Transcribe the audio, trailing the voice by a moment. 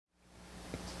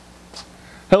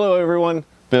Hello everyone,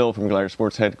 Bill from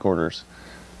GliderSports headquarters.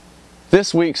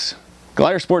 This week's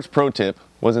GliderSports Pro Tip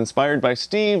was inspired by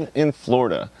Steve in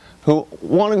Florida, who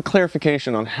wanted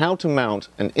clarification on how to mount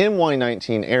an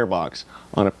MY19 airbox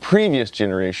on a previous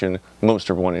generation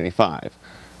Moster 185.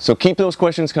 So keep those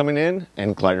questions coming in,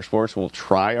 and GliderSports will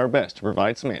try our best to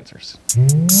provide some answers.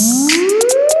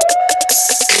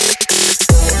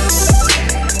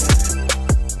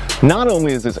 Not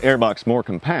only is this airbox more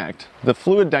compact, the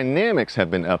fluid dynamics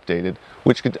have been updated,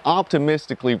 which could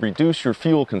optimistically reduce your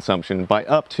fuel consumption by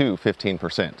up to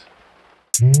 15%.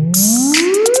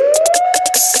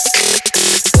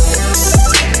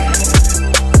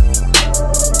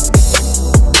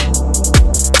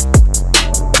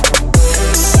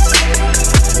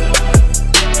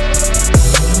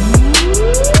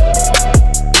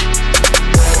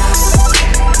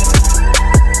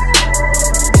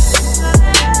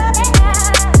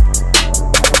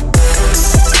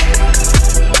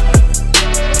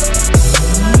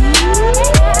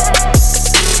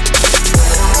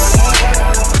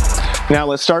 Now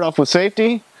let's start off with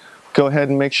safety. Go ahead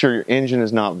and make sure your engine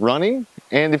is not running,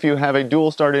 and if you have a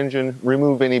dual start engine,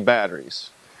 remove any batteries.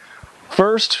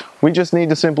 First, we just need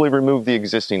to simply remove the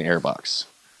existing airbox.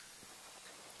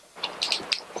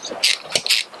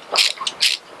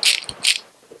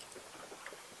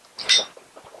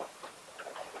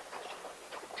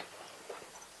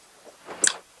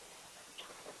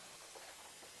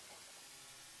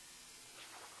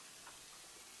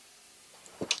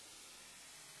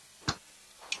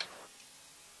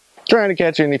 Trying to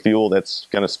catch any fuel that's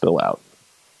going to spill out.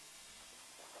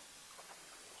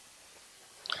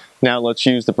 Now let's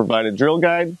use the provided drill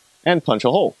guide and punch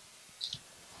a hole.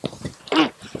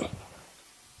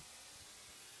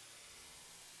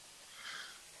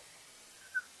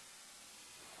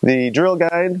 The drill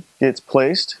guide gets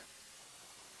placed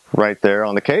right there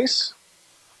on the case.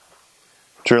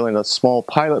 Drilling a small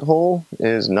pilot hole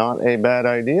is not a bad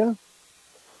idea.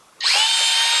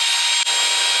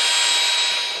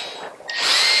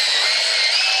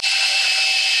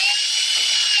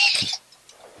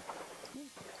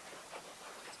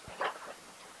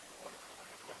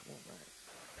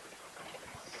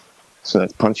 So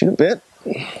that's punching a bit.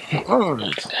 All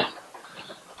right.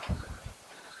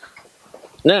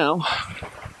 Now,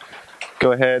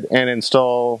 go ahead and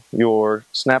install your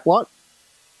snap lock.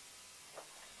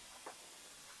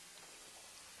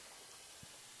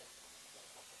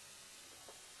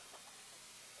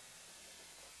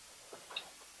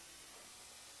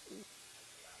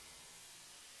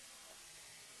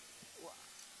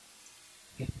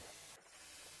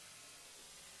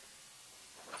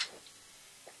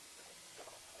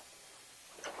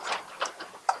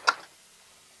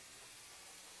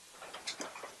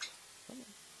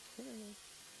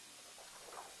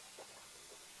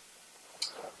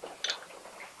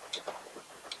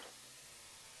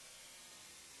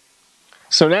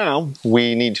 So now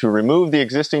we need to remove the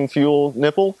existing fuel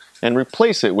nipple and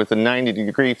replace it with a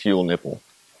 90-degree fuel nipple.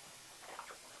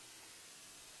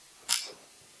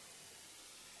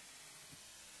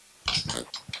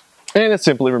 And it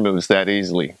simply removes that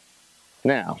easily.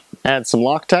 Now, add some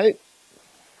Loctite.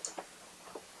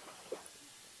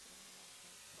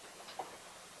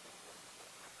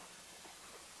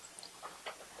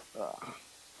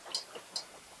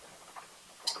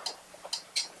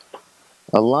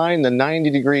 Align the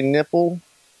 90-degree nipple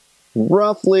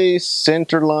roughly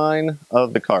center line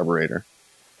of the carburetor.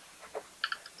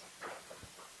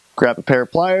 Grab a pair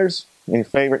of pliers and your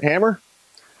favorite hammer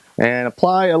and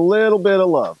apply a little bit of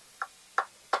love.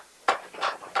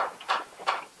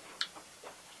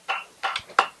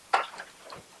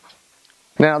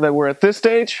 Now that we're at this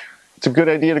stage, it's a good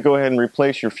idea to go ahead and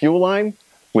replace your fuel line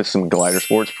with some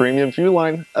GliderSports Premium Fuel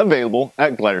Line available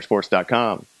at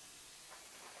GliderSports.com.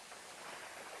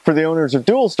 For the owners of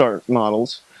dual start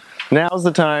models, now's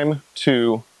the time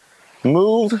to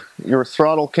move your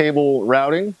throttle cable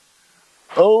routing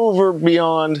over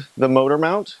beyond the motor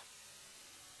mount.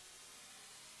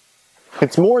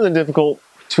 It's more than difficult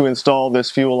to install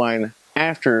this fuel line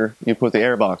after you put the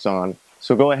airbox on,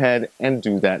 so go ahead and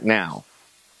do that now.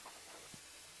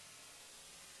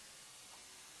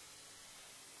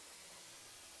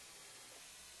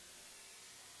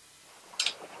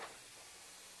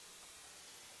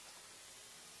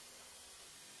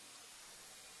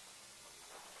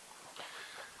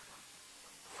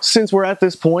 Since we're at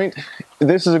this point,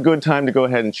 this is a good time to go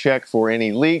ahead and check for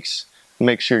any leaks,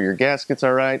 make sure your gaskets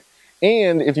are right,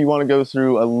 and if you want to go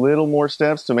through a little more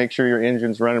steps to make sure your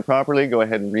engine's running properly, go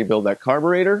ahead and rebuild that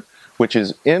carburetor, which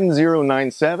is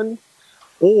M097,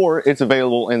 or it's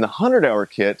available in the 100-hour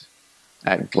kit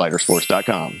at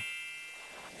GliderSports.com.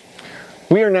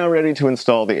 We are now ready to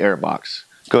install the airbox.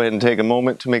 Go ahead and take a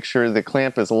moment to make sure the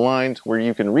clamp is aligned where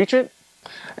you can reach it,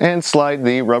 and slide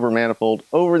the rubber manifold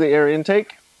over the air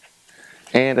intake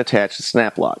and attach the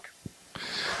snap lock.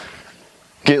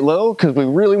 Get low because we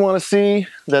really want to see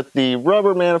that the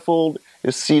rubber manifold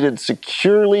is seated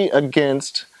securely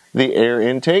against the air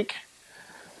intake,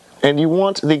 and you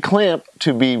want the clamp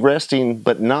to be resting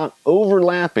but not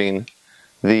overlapping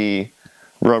the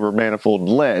rubber manifold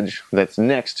ledge that's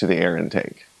next to the air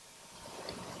intake.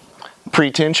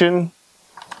 Pre-tension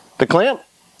the clamp.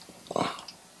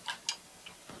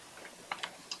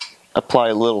 Apply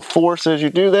a little force as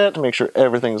you do that to make sure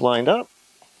everything's lined up.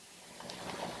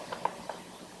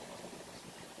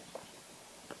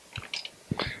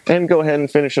 And go ahead and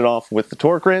finish it off with the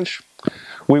torque wrench.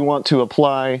 We want to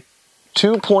apply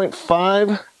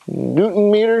 2.5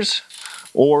 Newton meters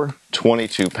or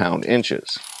 22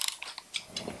 pound-inches.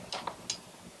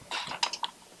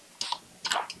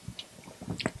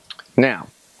 Now,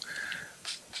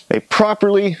 a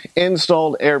properly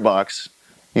installed airbox,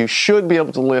 you should be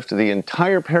able to lift the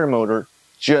entire paramotor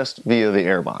just via the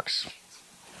airbox.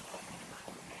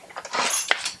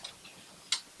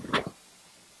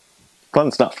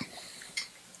 Fun stuff.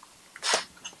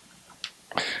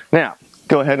 Now,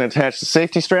 go ahead and attach the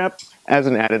safety strap as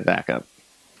an added backup.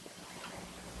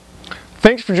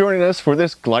 Thanks for joining us for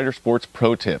this GliderSports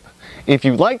Pro Tip. If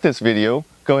you like this video,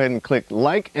 go ahead and click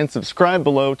like and subscribe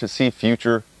below to see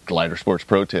future GliderSports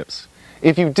Pro Tips.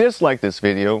 If you dislike this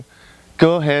video,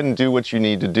 go ahead and do what you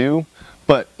need to do,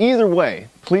 but either way,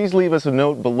 please leave us a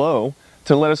note below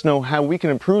to let us know how we can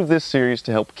improve this series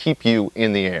to help keep you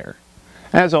in the air.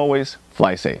 As always,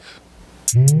 fly safe.